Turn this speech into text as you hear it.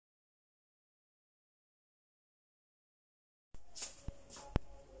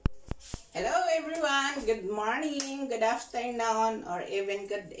Hello everyone! Good morning, good afternoon, or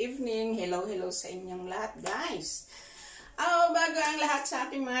even good evening. Hello sa inyong lahat guys. Bago ang lahat sa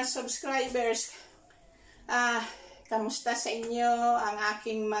ating mga subscribers, kamusta sa inyo ang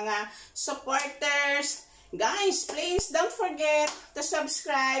aking mga supporters? Guys, please don't forget to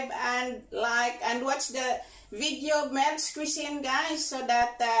subscribe and like and watch the video of Mheldzcuisine guys, so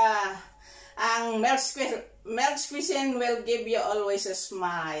that ang Mheldzcuisine will give you always a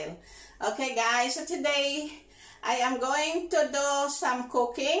smile. Okay guys, so today I am going to do some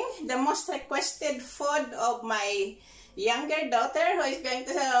cooking, the most requested food of my younger daughter who is going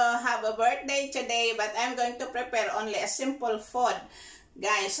to have a birthday today, but I'm going to prepare only a simple food.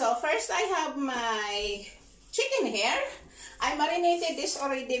 Guys, so first I have my chicken here. I marinated this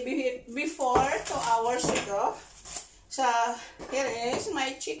already before 2 hours ago. So here is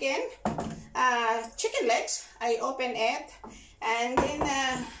my chicken legs. I open it and then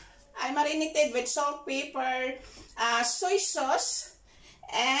I marinated with salt, pepper, soy sauce,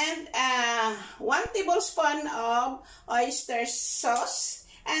 and 1 tablespoon of oyster sauce,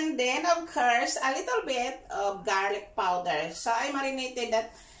 and then of course a little bit of garlic powder. So I marinated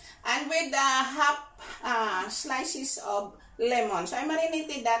that, and with half slices of lemon. So I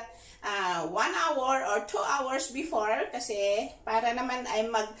marinated that 1 hour or 2 hours before, kasi para naman ay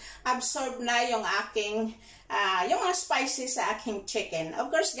mag-absorb na yung aking yung mga spices sa aking chicken.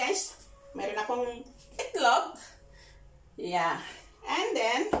 Of course guys, meron akong itlog. Yeah. And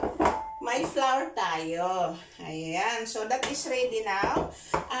then may flour tayo. Ayan. So that is ready now.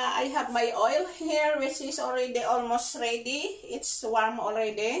 I have my oil here which is already almost ready. It's warm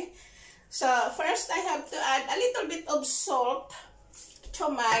already. So first I have to add a little bit of salt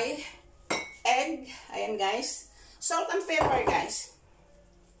to my egg. Ayan guys. Salt and pepper guys.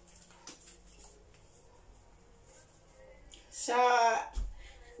 So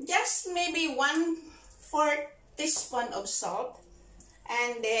just maybe 1/4 teaspoon of salt,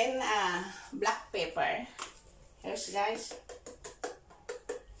 and then black pepper. Here's guys.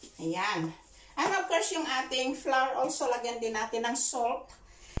 Ayan. And of course yung ating flour also, lagyan din natin ng salt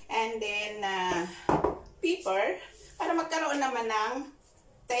and then pepper para magkaroon naman ng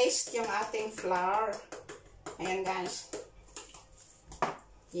taste yung ating flour. Ayan guys.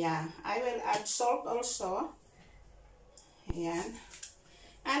 Yeah, I will add salt also. Ayan.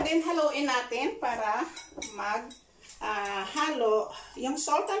 And then haluin natin para halo yung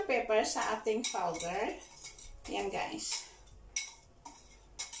salt and pepper sa ating powder. Ayan guys.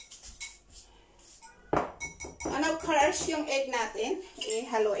 And of course yung egg natin,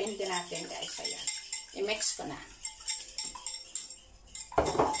 haluin din natin guys. Ayan. I-mix ko na.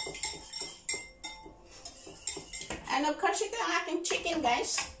 And of course ito ang aking chicken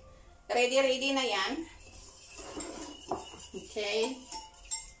guys. Ready na yan. Okay.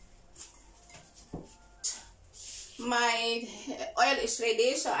 My oil is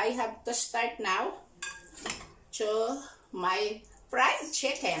ready, so I have to start now to my fried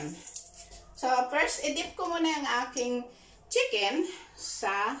chicken. So first, i-dip ko muna yung aking chicken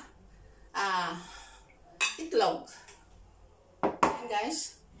sa itlog. Ayan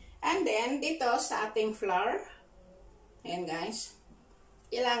guys. And then dito sa ating flour. Ayan guys.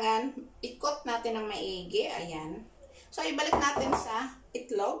 Kailangan ikot natin ng maigi. Ayan. So ibalik natin sa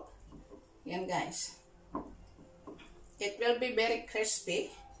itlog. Ayan guys. It will be very crispy.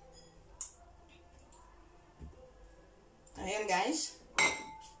 Ayan guys.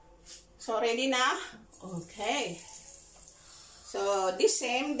 So ready na? Okay. So the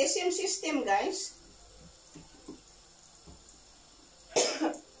same system guys.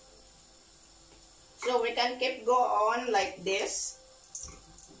 So we can keep go on like this.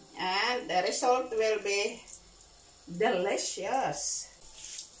 And the result will be delicious.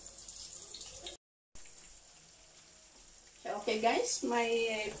 Okay guys, my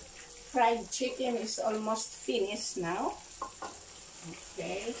fried chicken is almost finished now.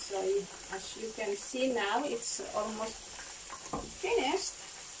 Okay, so as you can see now, it's almost finished.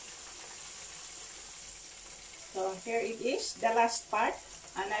 So here it is, the last part,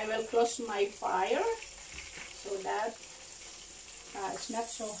 and I will close my fire so that it's not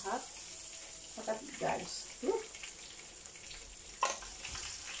so hot. Look at it guys. Look.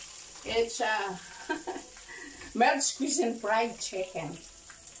 It's Mheldzcuisine fried chicken,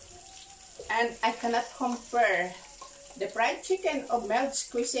 and I cannot compare the fried chicken of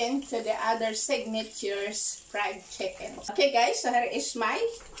Mheldzcuisine to the other signatures fried chicken. Okay guys, so here is my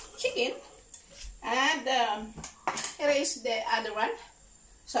chicken, and here is the other one.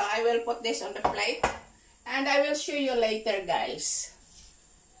 So I will put this on the plate and I will show you later guys.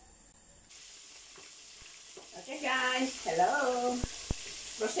 Okay guys, hello.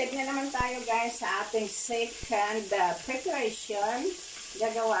 Proceed na naman tayo guys sa ating second preparation.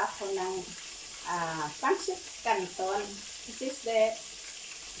 Gagawa ako ng pancit canton. This is the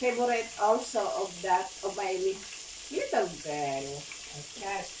favorite also of my little girl.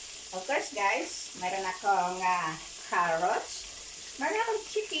 Okay. Of course guys, mayroon akong carrots, mayroon akong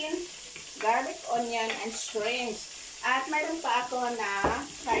chicken, garlic, onion, and shrimps. At mayroon pa ako na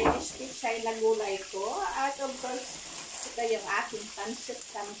Chinese pichay na gulay ko. At of course, ito yung aking pancit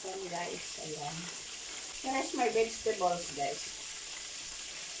canton guys. Ayan. Here's my vegetables guys.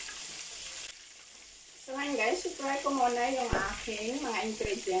 So ngayon guys, i-try ko muna yung aking mga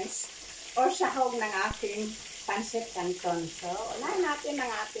ingredients or sahog ng aking pancit canton. So, unahin natin ang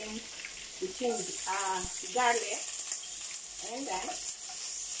ating garlic. Ayan guys.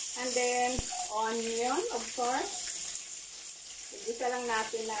 And then, onion, of course. Igisa lang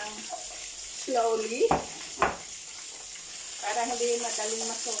natin ng slowly. Para hindi madaling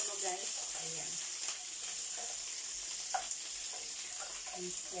masunog guys. Ayan.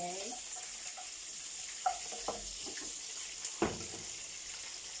 Okay.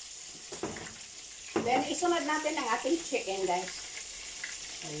 Then, isunod natin ang ating chicken guys.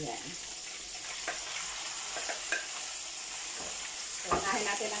 Ayan. So, unahin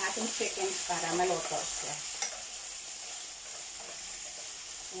natin ang ating chicken para maluto siya.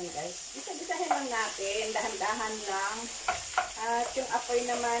 Ayan guys. Isa-isahin lang natin. Dahan-dahan lang. At yung apoy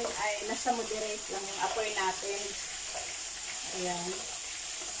naman ay nasa moderate lang yung apoy natin. Ayan.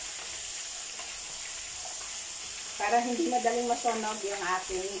 Para hindi madaling masunog yung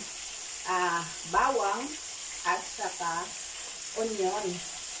ating bawang at saka onion.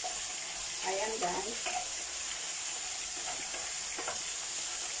 Ayan guys.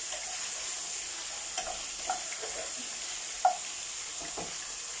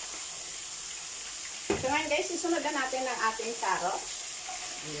 So ngayon guys, isunod na natin ang ating carrots.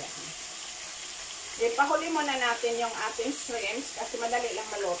 Ayan. Ipahuli muna natin yung ating shrimps kasi madali lang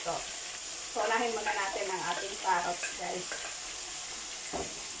maluto. So unahin muna natin ang ating carrots guys.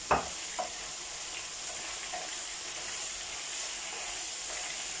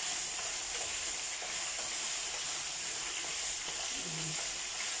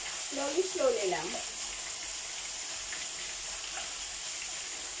 Slowly lang.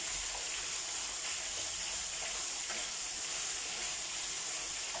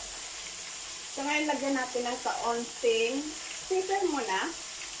 So ngayon lagyan natin ng kaunting pepper muna.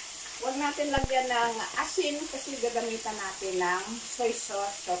 Huwag natin lagyan ng asin kasi gagamitan natin ng soy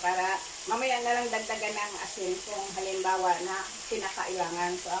sauce. So para mamaya na lang dagdagan ng asin kung halimbawa na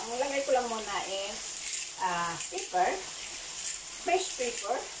kinakailangan. So ang lagay ko lang muna is pepper, fresh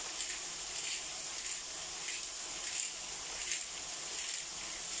pepper.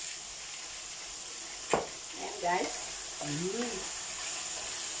 Ayan guys.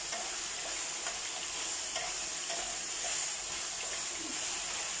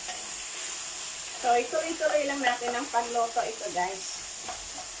 So, ituloy-tuloy lang natin ang pagluto ito, guys.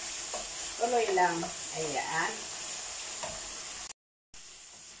 Tuloy lang. Ayan.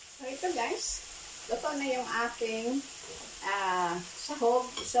 So, ito, guys. Luto na yung ating sahog.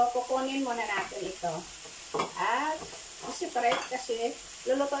 So, kukunin muna natin ito. At, separate kasi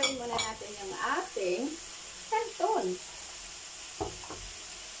lulutuin muna natin yung ating canton.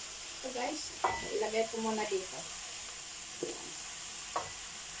 So, guys, ilagay ko muna dito.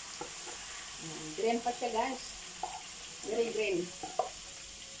 Green pa siya guys. Very green.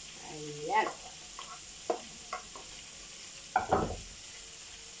 Ayan.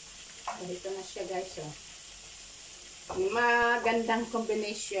 So, ito na siya guys. Oh. Magandang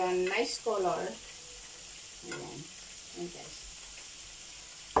combination. Nice color. Ayan. Ayan guys.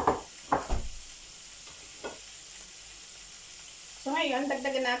 So ngayon,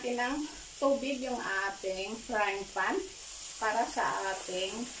 dagdagan natin ng tubig yung ating frying pan para sa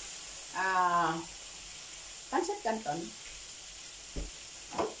ating pancit canton.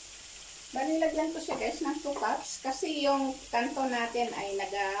 Balilagyan ko siya guys ng 2 cups kasi yung canton natin ay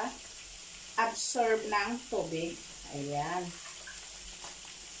naga-absorb ng tubig. Ayan.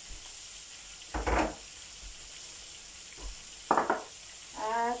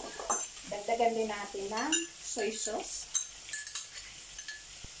 At dagdagan din natin ng soy sauce.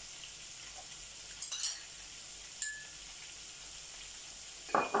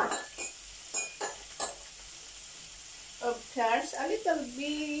 Of course, a little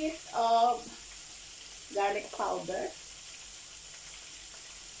bit of garlic powder.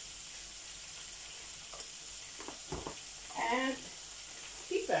 And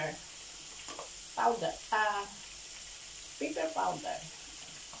pepper powder. Pepper powder.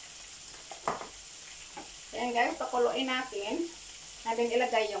 Ayan guys, pakuluin natin. natin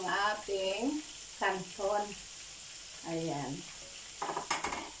ilagay yung ating canton. Ayan.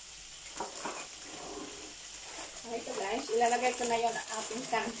 Okay ito guys, ilalagay ko na yung ating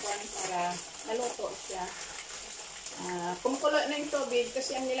canton para naluto siya. Kumukulo na yung tubig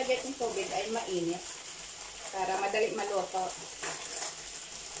kasi ang nilagay ng tubig ay mainit para madali maluto.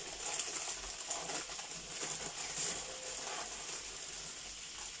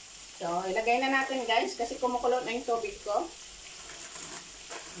 So, ilagay na natin guys kasi kumukulo na yung tubig ko.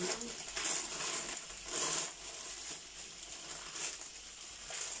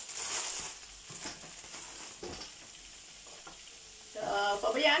 So,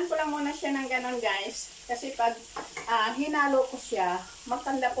 pabayaan ko lang muna siya ng ganon guys. Kasi pag hinalo ko siya,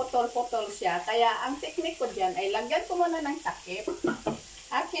 magkanda putol-putol siya. Kaya ang technique ko dyan ay lagyan ko muna ng takip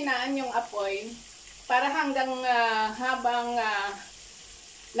at hinaan yung apoy para hanggang habang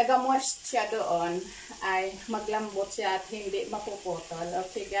nagamoist siya doon ay maglambot siya at hindi mapuputol.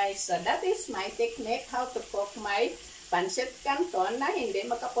 Okay guys, so that is my technique how to cook my pancit canton na hindi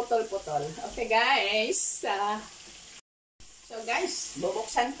magkaputol-putol. Okay guys, so guys,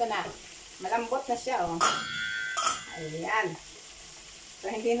 bubuksan ko na. Malambot na siya, oh. Ayan. So,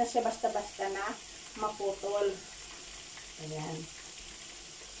 hindi na siya basta-basta na maputol. Ayan.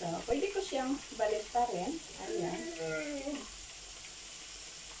 So, pwede ko siyang balit pa rin. Ayan.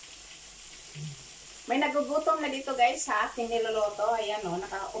 May nagugutom na dito, guys, sa aking niluluto. Ayan, oh.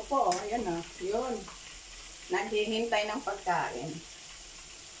 Nakaupo, oh. Ayan, oh. Yun. Naghihintay ng pagkain.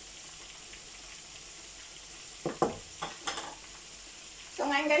 So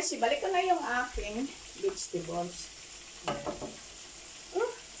ngayon guys, ibalik ko na yung aking vegetables.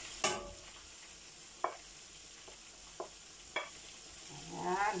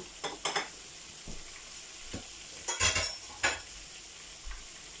 Ayan.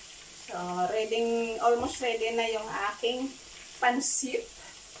 So, almost ready na yung aking pancit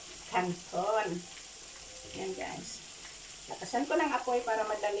canton. Ayan guys. Lakasan ko ng apoy para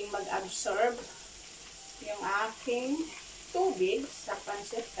madaling mag-absorb yung aking tubig sa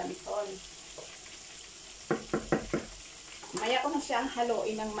pancit canton. Maya ko na siyang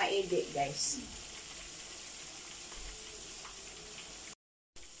haluin ng maigi, guys.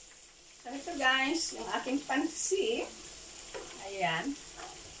 So ito guys, yung aking pancit. Ayan.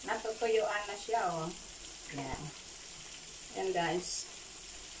 Natutuyuan na siya, oh. Ayan. Ayan guys.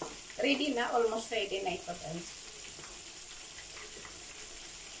 Ready na. Almost ready na ito, guys.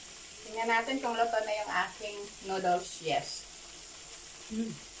 Tingnan natin kung luto na yung aking noodles. Yes.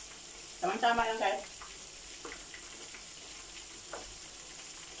 Tama-tama lang guys.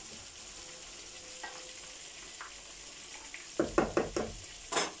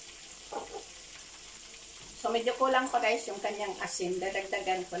 So medyo kulang pa guys yung kanyang asin.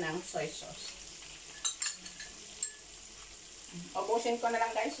 Dadagdagan ko ng soy sauce. Ubusin ko na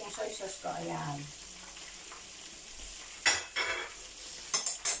lang guys yung soy sauce ko. Ayan.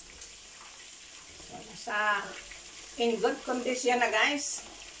 In good condition na guys.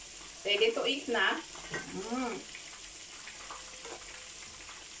 Ready to eat na.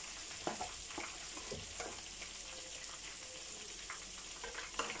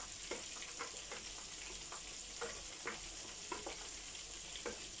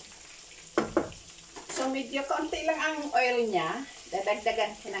 So medyo kaunti lang ang oil niya.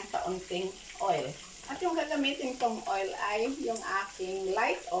 Dadagdagan ko ng kaunting oil. At yung gagamitin kong oil ay yung aking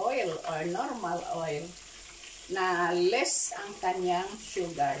light oil or normal oil na less ang kanyang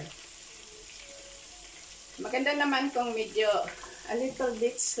sugar. Maganda naman kung medyo a little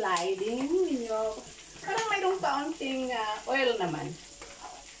bit sliding. Parang mayroong kaunting oil naman.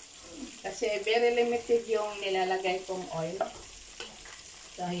 Kasi very limited yung nilalagay kong oil.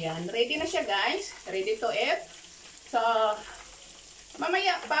 So ayan, ready na siya guys. Ready to eat. So,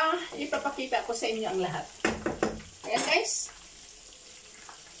 mamaya pa, ipapakita ko sa inyo ang lahat. Ayan guys.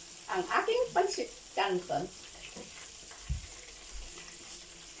 Ang aking pancit canton.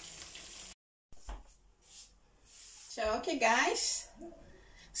 So, okay guys.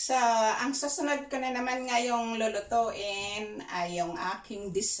 So, ang susunod ko na naman ngayong lulutuin ay yung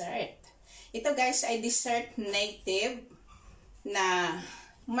aking dessert. Ito guys ay dessert native na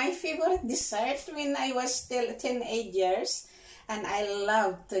my favorite dessert when I was still teenagers. And I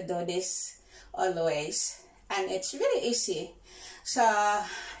love to do this always. And it's very easy. So,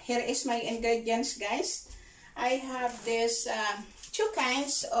 here is my ingredients, guys. I have this two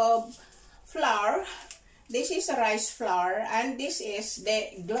kinds of flour. This is rice flour. And this is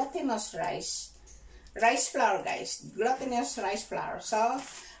the glutinous rice. Rice flour, guys. Glutinous rice flour. So,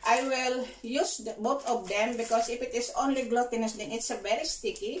 I will use both of them because if it is only glutinous, then it's very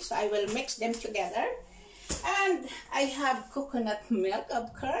sticky. So, I will mix them together. And I have coconut milk,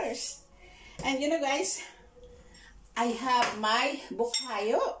 of course. And you know guys, I have my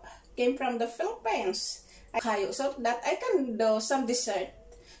bukayo. Came from the Philippines. Bukayo, so that I can do some dessert.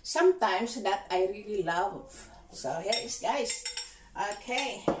 Sometimes that I really love. So here is guys.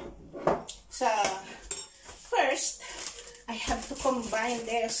 Okay. So first, I have to combine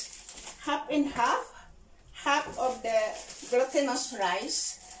this half and half. Half of the glutinous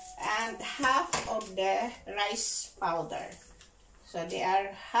rice and half of the rice powder. So they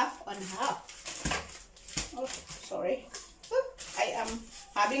are half on half. Oh, sorry. I am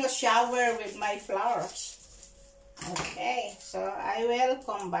having a shower with my flowers. Okay, so I will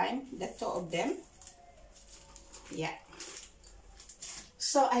combine the two of them. Yeah.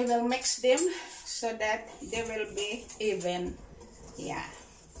 So I will mix them so that they will be even. Yeah.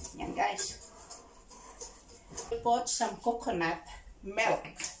 Yan guys. Put some coconut milk.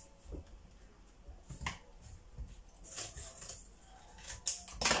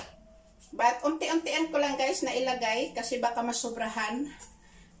 But unti-untian ko lang guys na ilagay kasi baka masobrahan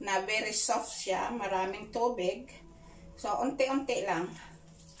na very soft siya, maraming tubig. So unti-unti lang.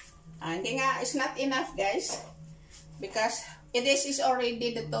 Hindi nga, it's not enough guys because this is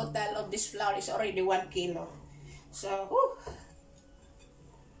already the total of this flour is already 1 kilo. So,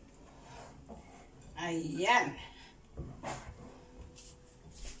 ayan.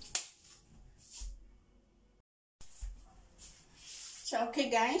 So,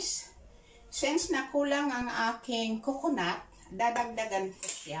 okay guys. Since nakulang ang aking coconut, dadagdagan ko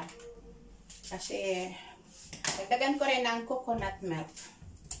siya. Kasi, dagdagan ko rin ang coconut milk.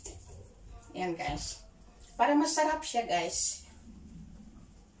 Ayan guys. Para masarap siya guys.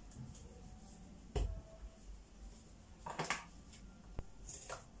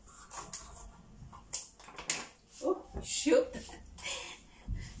 Shoot.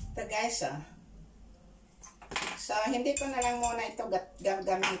 Ito guys, oh. So, hindi ko na lang muna ito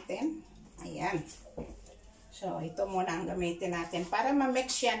gagamitin. Ayan. So, ito muna ang gamitin natin para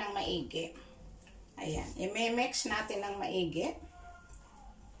ma-mix siya ng maigi. Ayan. I-mix natin ng maigi.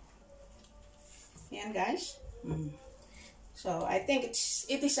 Ayan guys. So, I think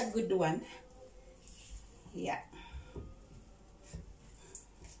it is a good one. Yeah.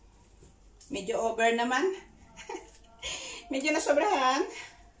 Medyo over naman. Medyo nasobrahan.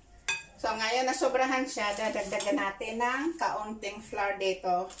 So, ngayon nasobrahan siya, dadagdagan natin ng kaunting flour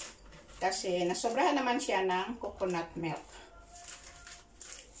dito. Kasi nasobrahan naman siya ng coconut milk.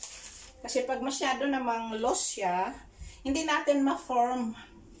 Kasi pag masyado namang loose siya, hindi natin ma-form.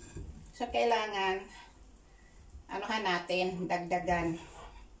 So, kailangan, anuhan natin, dagdagan.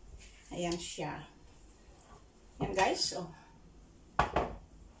 Ayan siya. Ayan guys, oh.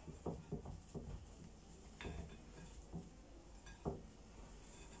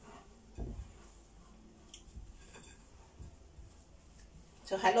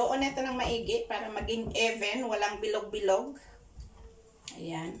 So, haluan natin ng maigi para maging even, walang bilog-bilog.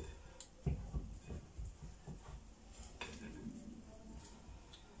 Ayan.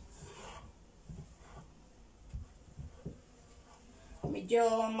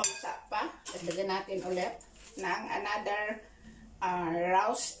 Medyo magsa pa. Dagdagan natin ulit ng another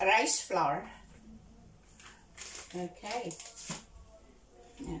rice flour. Okay.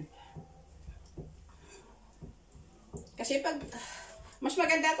 Ayan. Kasi pag mas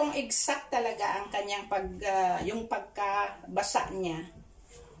maganda kung exact talaga ang kanyang yung pagkabasa niya.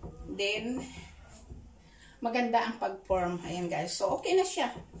 Then, maganda ang pag-form. Ayan guys. So, okay na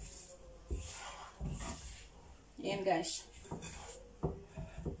siya. Ayan guys.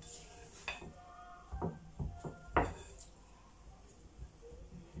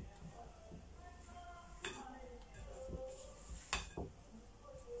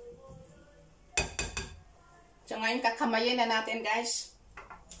 So, ngayon kakamayin na natin guys.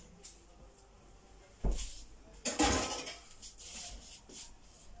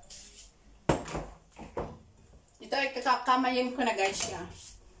 Ito ay kakamayin ko na guys siya.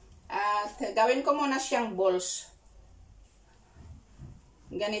 At gawin ko muna siyang balls.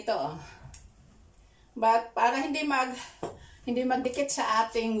 Ganito oh. But para hindi magdikit sa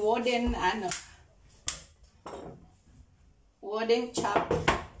ating wooden chop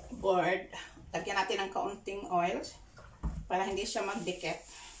board, lagyan natin ng kaunting oil para hindi siya magdikit.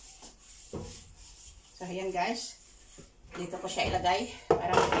 So ayan guys. Dito ko siya ilagay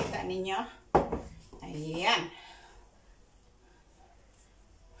para makita ninyo. Ayan.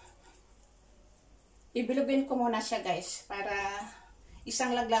 Ibilugin ko muna siya guys para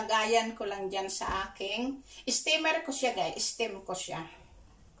isang laglagayan ko lang dyan sa aking steamer ko siya guys. Steam ko siya.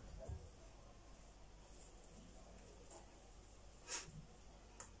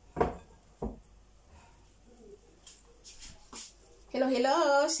 Hello,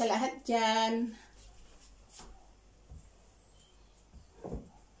 hello sa lahat dyan.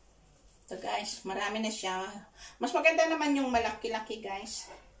 So guys, marami na siya. Mas maganda naman yung malaki-laki guys.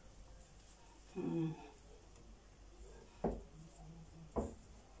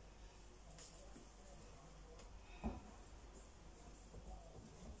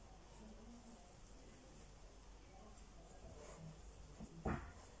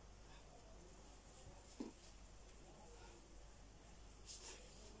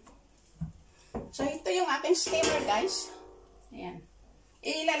 So, ito yung aking steamer, guys. Ayan.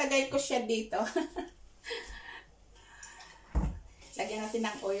 Ilalagay ko siya dito. Lagyan natin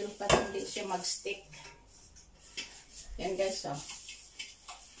ng oil para hindi siya mag-stick. Ayan, guys, oh.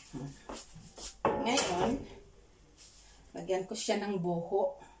 Ngayon, lagyan ko siya ng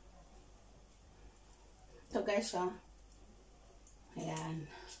buho. Ito, guys, oh. Ayan.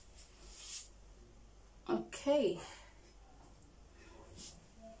 Okay.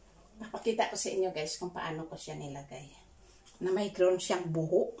 Napakita ko sa inyo guys kung paano ko siya nilagay. Na mayroon siyang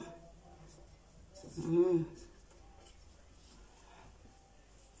buho.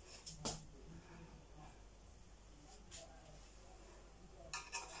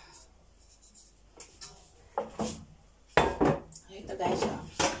 Ito guys, oh.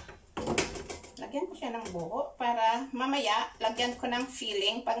 Lagyan ko siya ng buho para mamaya lagyan ko ng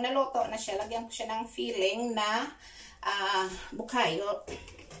filling. Pag naluto na siya, lagyan ko siya ng filling na bukayo.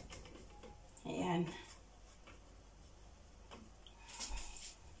 Ayan.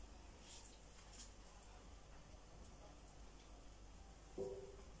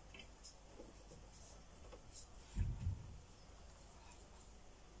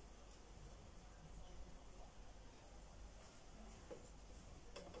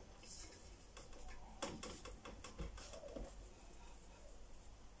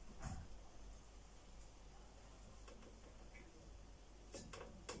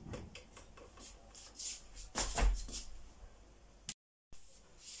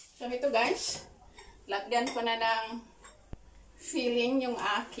 So, ito guys, lagyan ko na ng filling yung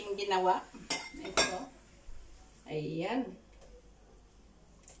aking ginawa. Ito. Ayan.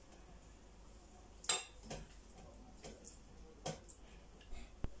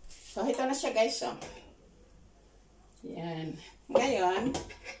 So, ito na siya guys. Oh. Ayan. Ngayon,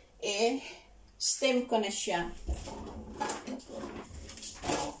 steam ko na siya.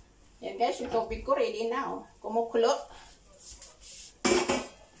 Ayan guys, yung tubig ko ready na. Oh. Kumukulo.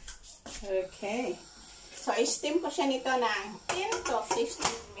 Okay. So, i-steam ko siya nito ng 10 to 15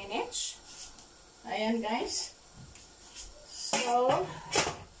 minutes. Ayan, guys. So,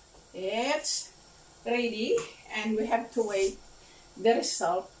 it's ready. And we have to wait the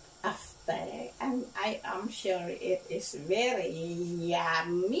result after. And I am sure it is very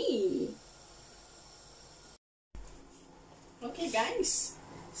yummy. Okay, guys.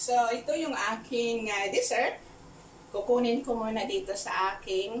 So, ito yung aking dessert. Kukunin ko muna dito sa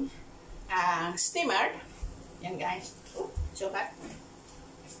aking steamer. Yan guys. Sukat.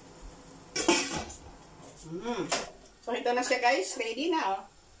 So, ito na siya guys. Ready na. Oh.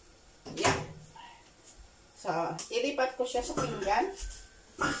 Yan. So, ilipat ko siya sa pinggan.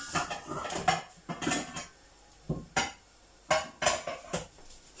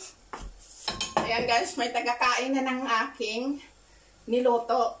 Ayan guys. May tagakain na ng aking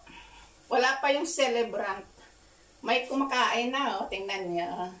niluto. Wala pa yung celebrant. May kumakain na. Oh. Tingnan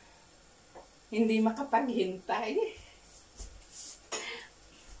niyo. Hindi makapaghintay.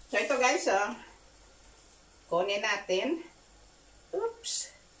 So, ito guys, oh. Kunin natin.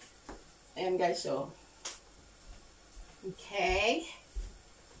 Oops. Ayan guys, oh. Okay.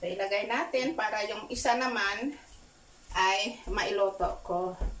 So, ilagay natin para yung isa naman ay mailuto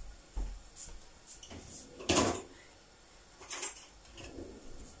ko.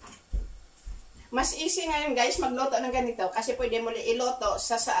 Mas easy ngayon guys magluto ng ganito kasi pwede mo iluto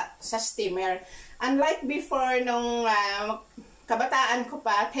sa steamer. Unlike before nung kabataan ko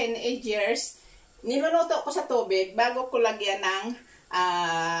pa, 10 years, niluluto ko sa tubig bago ko lagyan ng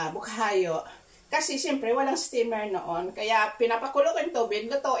bukayo. Kasi siyempre walang steamer noon. Kaya pinapakulo ko yung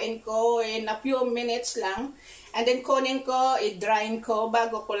tubig, lutuin ko in a few minutes lang. And then kunin ko, i-drain ko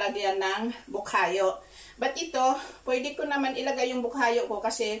bago ko lagyan ng bukayo. But ito, pwede ko naman ilagay yung bukayo ko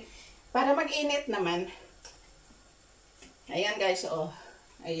kasi para mag-init naman. Ayan guys, oh.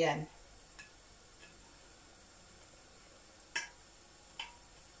 Ayan.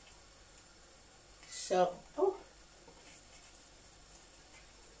 So, oh.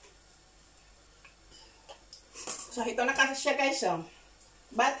 So, ito na kasi siya guys, oh.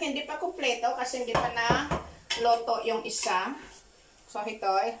 But hindi pa kumpleto kasi hindi pa na loto yung isa. So, ito,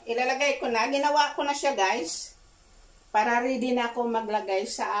 ilalagay ko na. Ginawa ko na siya guys. Para ready na ako maglagay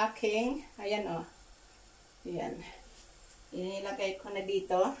sa aking, ayan o. Ayan. Inilagay ko na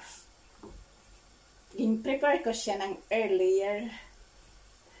dito. In-prepare ko siya ng earlier.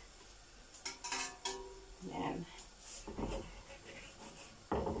 Ayan.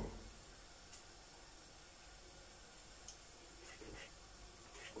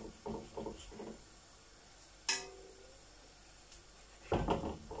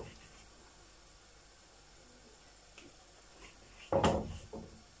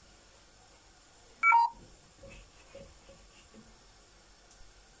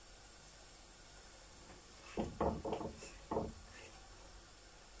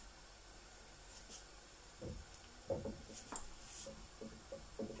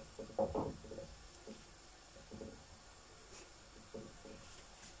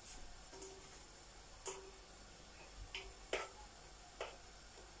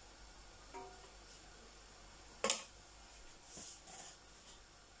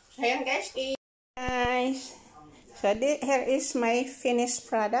 Ayan guys, so here is my finished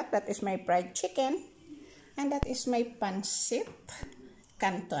product. That is my fried chicken, and that is my pancit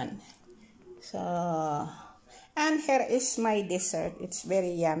canton. So, and here is my dessert. It's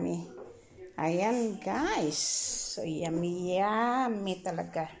very yummy. Ayan guys, so yummy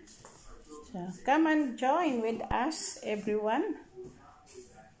talaga. So come and join with us, everyone.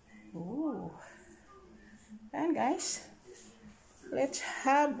 Ooh. And guys, let's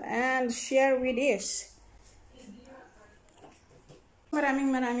have and share with this.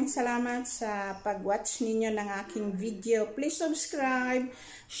 Maraming salamat sa pag-watch ninyo ng aking video. Please subscribe,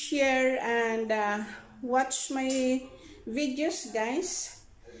 share, and watch my videos, guys.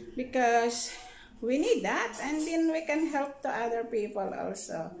 Because we need that, and then we can help to other people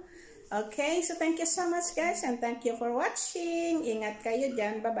also. Okay, so thank you so much, guys, and thank you for watching. Ingat kayo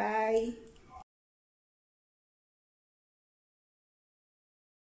dyan. Bye-bye.